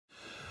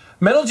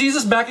Metal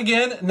Jesus back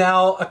again.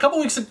 Now, a couple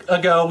weeks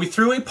ago, we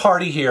threw a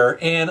party here,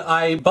 and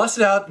I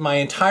busted out my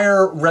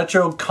entire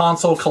retro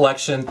console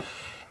collection,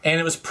 and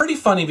it was pretty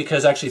funny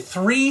because actually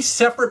 3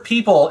 separate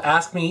people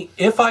asked me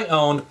if I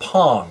owned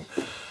Pong.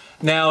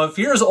 Now, if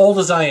you're as old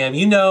as I am,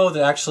 you know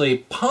that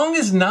actually Pong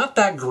is not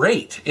that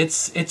great.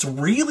 It's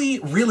really,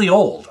 really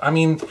old. I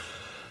mean,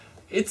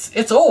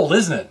 it's old,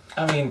 isn't it?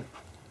 I mean,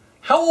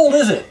 how old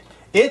is it?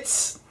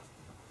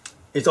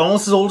 It's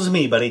almost as old as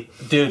me, buddy.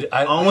 Dude,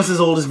 almost as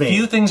old as me.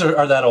 Few things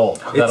are that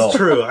old. It's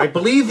true. I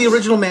believe the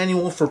original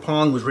manual for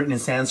Pong was written in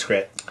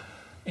Sanskrit.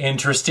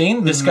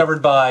 Interesting.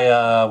 Discovered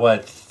by,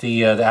 what,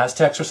 the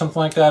Aztecs or something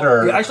like that?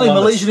 Or actually,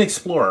 Columbus? Malaysian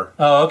explorer.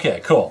 Oh,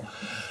 okay, cool.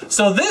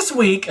 So this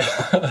week,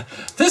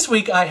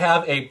 I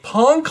have a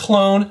Pong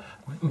clone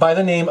by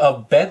the name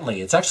of Bentley.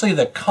 It's actually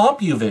the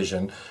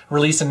Compu-Vision,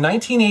 released in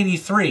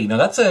 1983. Now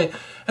that's kind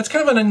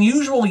of an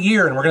unusual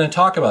year, and we're going to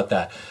talk about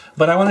that.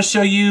 But I want to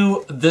show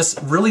you this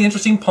really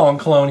interesting Pong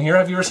clone here.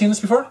 Have you ever seen this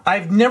before?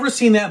 I've never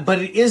seen that, but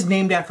it is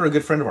named after a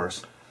good friend of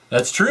ours.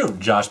 That's true,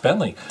 Josh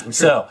Bentley. Sure.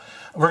 So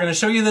we're going to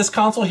show you this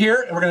console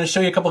here, and we're going to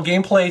show you a couple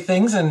gameplay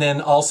things, and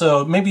then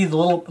also maybe a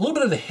little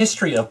bit of the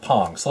history of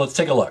Pong. So let's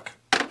take a look.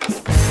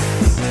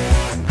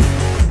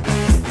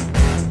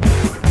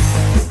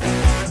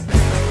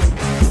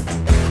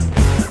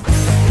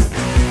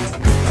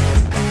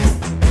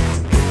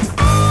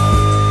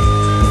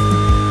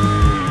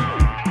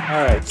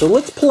 So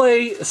let's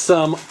play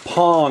some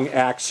Pong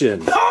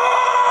action.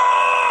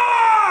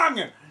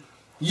 Pong!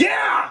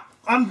 Yeah!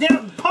 I'm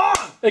down Pong!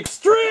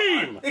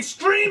 Extreme!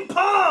 Extreme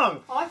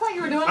Pong! Oh, I thought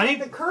you were doing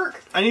like the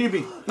Kirk. I need to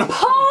be...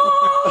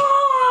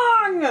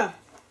 Pong!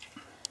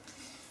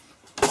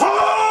 Pong!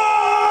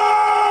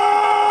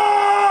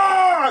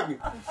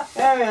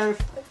 Hey,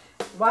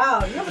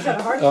 wow, you almost had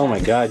a heart attack. Oh my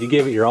god, you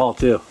gave it your all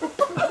too.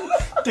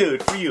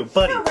 Dude, for you,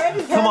 buddy.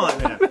 Come on,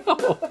 man.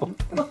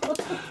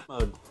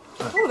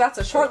 Oh, that's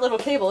a short little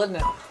cable, isn't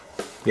it?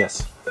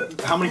 Yes.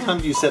 How many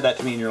times have you said that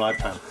to me in your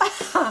lifetime?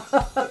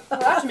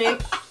 That's me.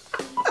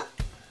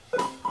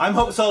 I'm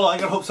Hope Solo. I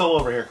got Hope Solo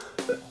over here.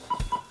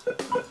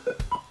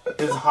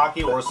 This is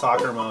hockey or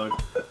soccer mode.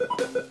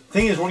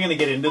 Thing is, we're going to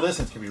get into this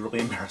and it's going to be really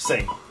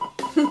embarrassing.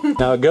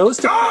 Now it goes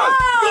to... Go!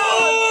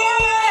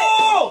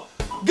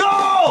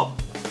 Go!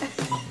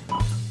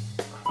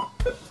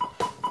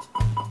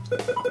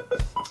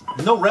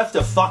 No ref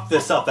to fuck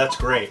this up. That's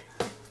great.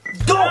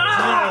 Go!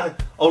 Ah!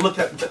 Oh, look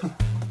at...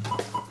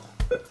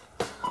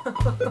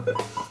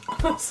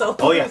 So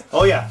oh yeah,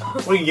 oh yeah.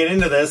 We can get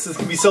into this. This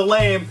can be so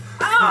lame.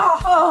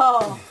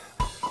 Oh!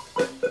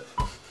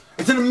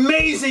 It's an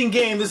amazing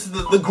game. This is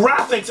the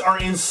graphics are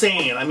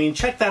insane. I mean,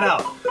 check that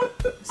out.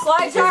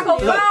 Slide tackle.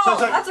 Wow,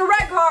 that's a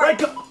red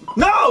card.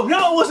 No,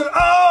 it wasn't.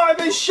 Oh, I've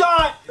been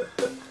shot.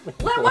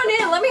 Let one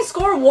in. Let me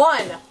score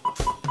 1.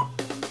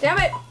 Damn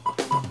it.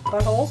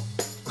 Butthole.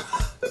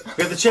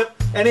 Get the chip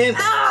and in.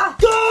 Ah!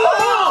 Go!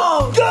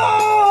 Oh!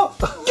 Go!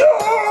 Go!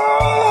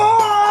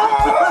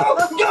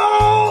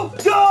 Go!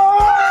 Go!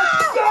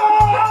 Go!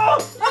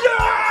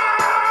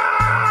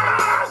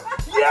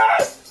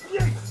 Yes!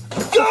 Yes!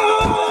 Go!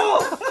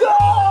 Go!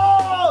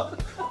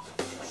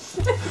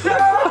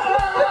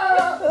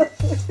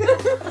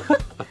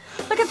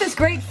 Look at this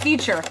great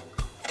feature.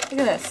 Look at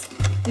this.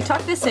 You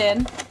tuck this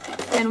in,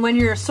 and when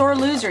you're a sore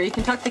loser, you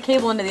can tuck the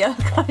cable into the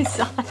other guy's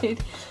side,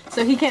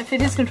 so he can't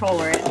fit his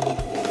controller in.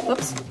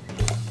 Whoops.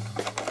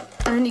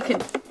 And then you can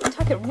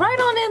tuck it right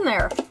on in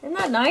there. Isn't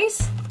that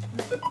nice?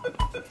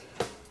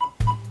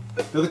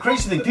 Now, the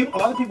crazy thing, a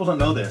lot of people don't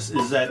know this,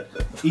 is that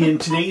in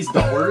today's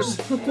dollars,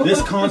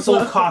 this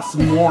console costs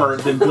more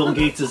than Bill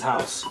Gates'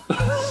 house.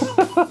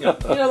 Yeah.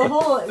 You know, the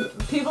whole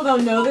people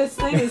don't know this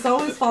thing is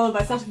always followed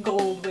by such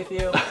gold with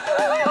you.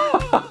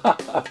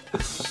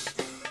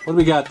 What do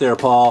we got there,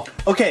 Paul?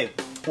 Okay,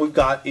 what we've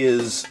got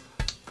is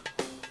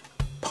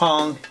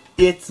Pong,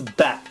 it's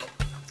back.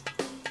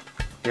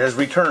 It has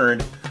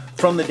returned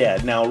from the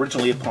dead. Now,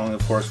 originally Pong,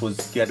 of course,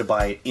 was you had to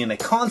buy it in a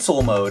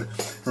console mode.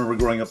 I remember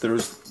growing up, there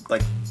was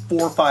like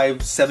 4,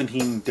 5,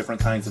 17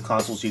 different kinds of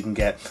consoles you can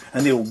get,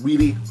 and they were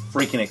really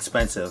freaking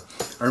expensive.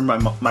 I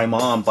remember my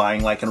mom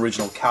buying like an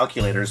original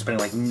calculator, spending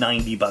like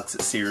 $90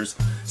 at Sears.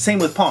 Same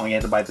with Pong, you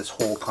had to buy this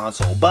whole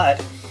console.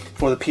 But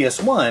for the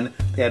PS1,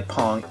 they had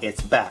Pong,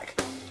 it's back,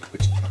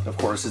 which of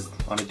course is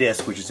on a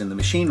disc, which is in the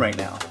machine right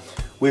now,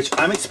 which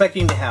I'm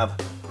expecting to have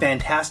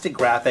fantastic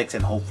graphics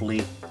and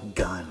hopefully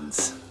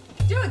guns.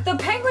 Dude, the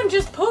penguin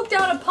just pooped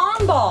out a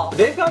Pong ball.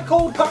 They've got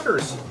cold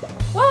puckers.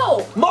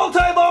 Whoa!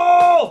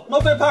 Multi-ball!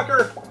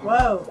 Multi-pucker!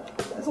 Whoa.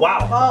 That's wow. A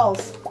lot of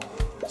balls.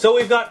 So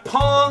we've got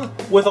Pong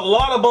with a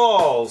lot of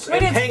balls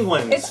and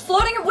penguins. It's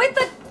floating with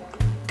the...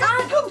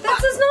 God,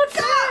 this is not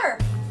fair!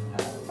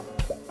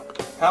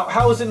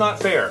 How is it not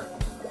fair?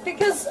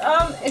 Because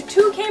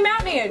 2 came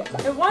at me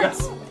at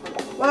once. Yeah.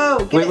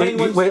 Whoa.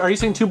 Wait, are you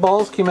saying 2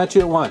 balls came at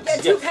you at once?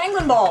 Yeah, 2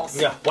 penguin balls.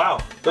 Yeah, wow.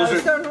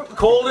 Those are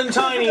cold and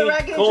tiny,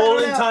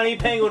 tiny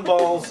penguin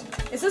balls.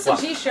 Is this a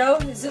G show?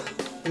 Is it?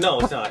 No,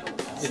 it's not.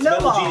 It's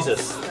Metal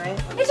Jesus. Right.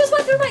 It just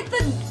went through like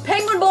the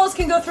Penguin bowls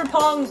can go through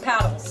Pong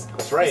paddles.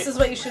 That's right. This is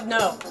what you should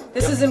know.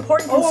 This is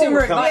important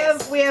consumer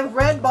advice. We have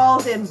red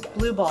balls and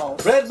blue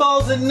balls. Red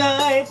balls at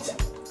night.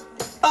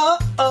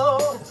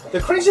 Uh-oh. The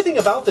crazy thing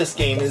about this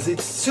game is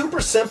it's super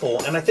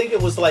simple, and I think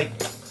it was like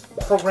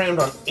programmed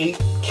on 8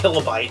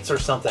 kilobytes or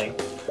something.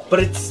 But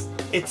it's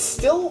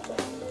still,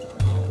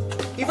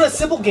 even a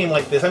simple game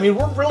like this, I mean,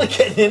 we're really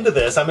getting into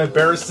this, I'm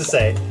embarrassed to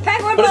say.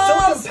 Penguin but balls!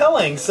 It's so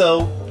compelling,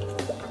 so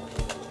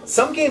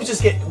some games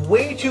just get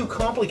way too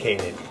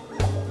complicated.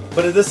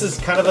 But this is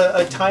kind of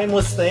a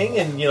timeless thing,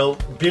 and you know,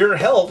 beer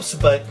helps,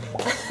 but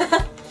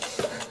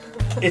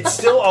it's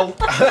still, I'm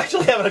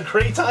actually having a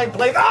great time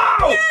playing,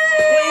 playing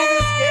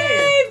this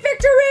game.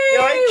 Victory! You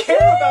know, I care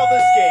about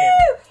this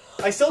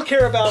game. I still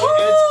care about it,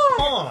 and it's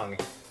Pong.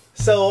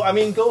 So, I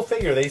mean, go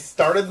figure. They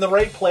started in the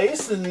right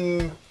place,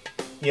 and,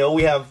 you know,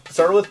 we have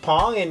started with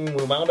Pong, and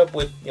we wound up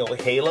with, you know,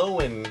 Halo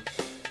and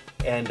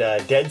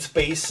Dead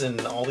Space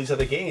and all these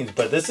other games.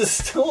 But this is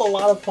still a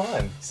lot of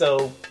fun.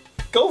 So,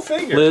 go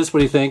figure. Liz, what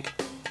do you think?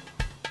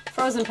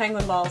 Frozen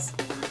penguin balls.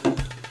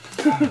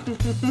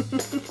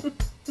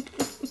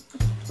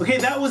 Okay,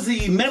 that was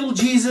the Metal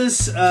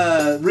Jesus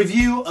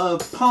review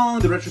of Pong,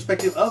 the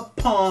retrospective of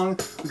Pong.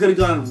 We could have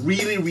gone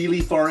really,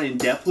 really far in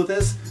depth with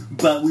this,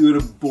 but we would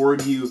have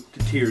bored you to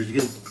tears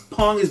because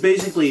Pong is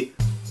basically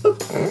boop,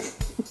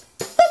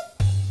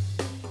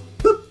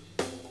 boop,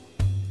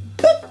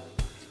 boop.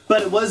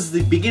 But it was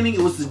the beginning,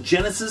 it was the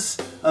genesis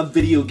of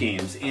video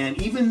games, and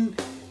even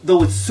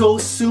though it's so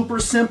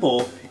super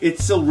simple,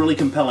 it's still really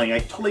compelling. I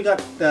totally got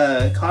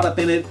caught up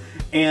in it.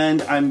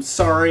 And I'm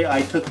sorry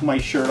I took my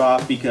shirt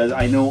off because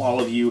I know all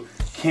of you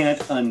can't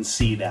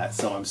unsee that.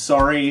 So I'm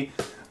sorry.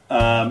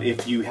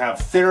 If you have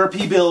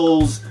therapy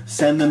bills,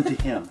 send them to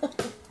him.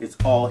 It's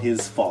all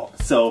his fault.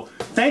 So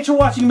thanks for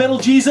watching Metal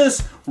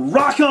Jesus.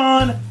 Rock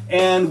on,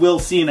 and we'll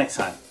see you next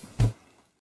time.